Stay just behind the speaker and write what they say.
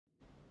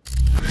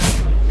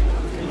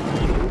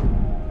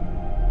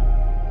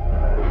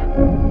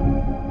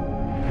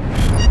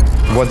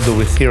What do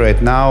we see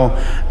right now?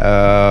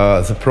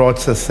 The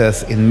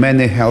processes in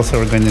many health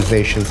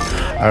organizations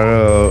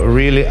are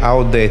really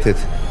outdated,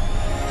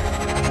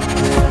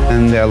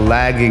 and they're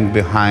lagging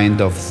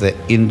behind of the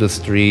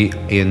industry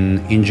in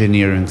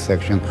engineering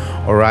section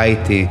or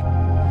IT.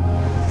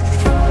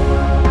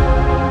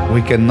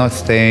 We cannot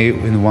stay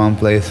in one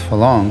place for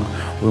long.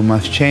 We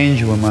must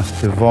change, we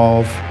must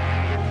evolve,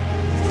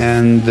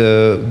 and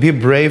be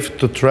brave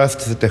to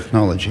trust the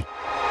technology.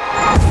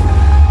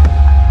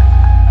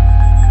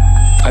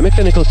 I'm a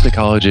clinical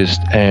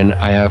psychologist, and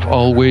I have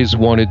always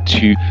wanted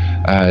to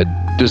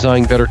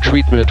design better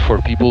treatment for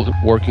people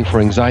working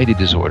for anxiety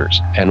disorders.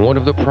 And one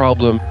of the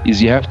problems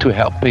is you have to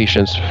help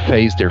patients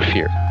face their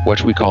fear,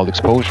 what we call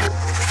exposure.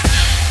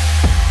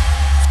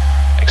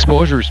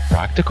 Exposure is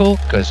practical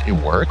because it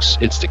works,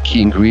 it's the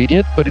key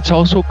ingredient, but it's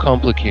also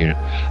complicated.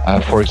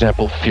 For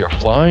example, fear of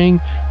flying,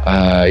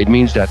 it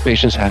means that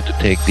patients have to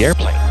take the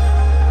airplane.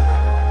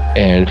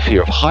 And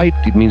fear of height,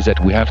 it means that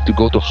we have to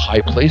go to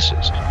high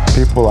places.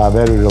 People are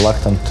very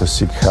reluctant to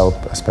seek help,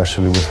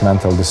 especially with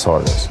mental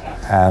disorders.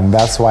 And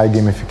that's why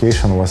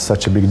gamification was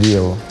such a big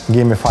deal.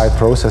 Gamified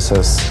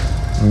processes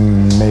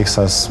makes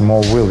us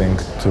more willing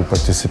to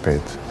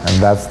participate.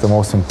 And that's the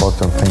most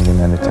important thing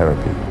in any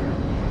therapy.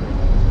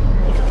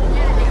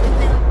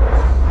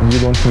 You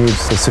don't need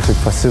specific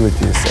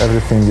facilities.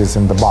 Everything is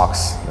in the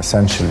box,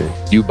 essentially.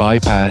 You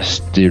bypass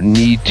the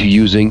need to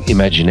using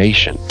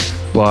imagination,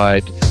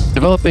 but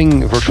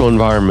developing virtual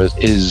environments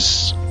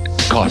is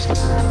costly.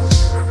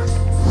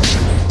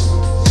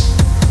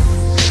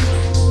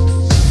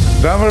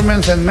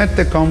 Governments and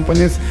medtech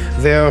companies,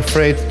 they are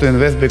afraid to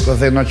invest because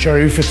they're not sure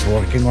if it's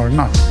working or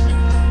not.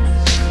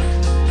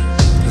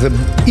 The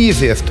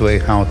easiest way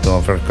how to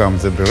overcome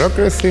the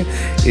bureaucracy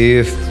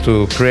is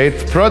to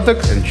create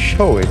product and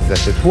show it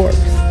that it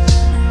works.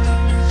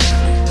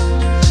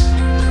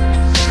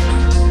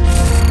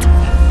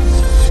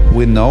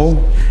 We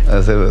know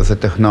the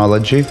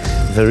technology,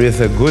 there is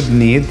a good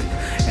need,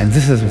 and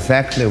this is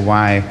exactly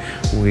why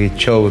we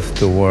chose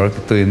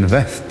to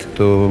invest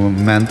to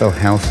mental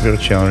health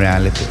virtual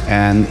reality.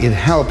 And it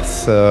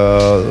helps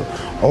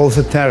all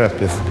the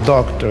therapists,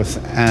 doctors,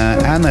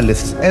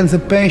 analysts, and the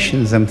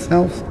patients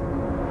themselves.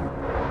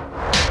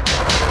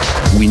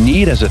 We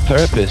need, as a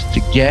therapist,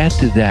 to get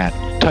to that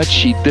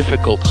touchy,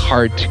 difficult,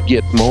 hard to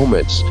get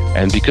moments.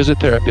 And because the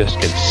therapist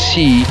can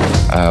see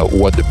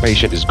what the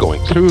patient is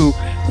going through,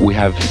 we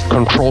have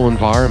control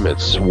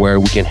environments where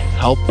we can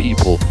help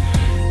people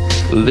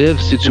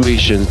live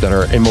situations that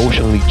are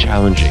emotionally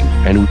challenging,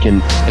 and we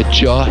can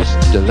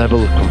adjust the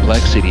level of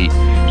complexity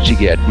to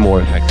get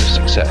more effective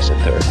success in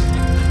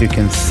therapy. You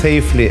can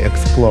safely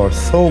explore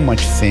so much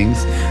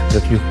things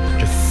that you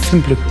just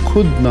simply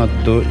could not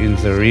do in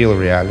the real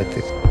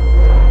reality.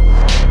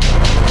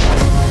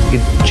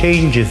 It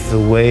changes the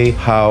way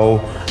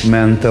how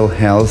mental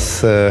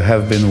health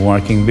have been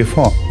working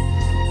before.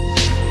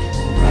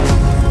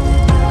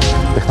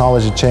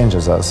 Technology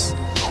changes us,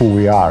 who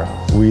we are.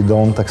 We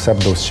don't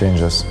accept those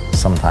changes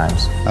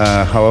sometimes.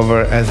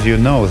 However, as you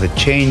know, the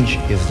change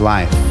is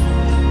life.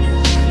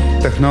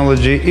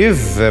 Technology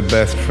is the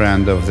best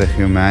friend of the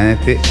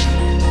humanity,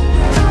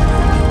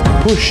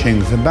 pushing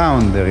the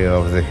boundary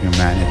of the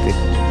humanity.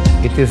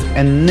 It is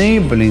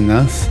enabling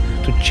us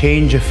to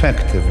change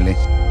effectively.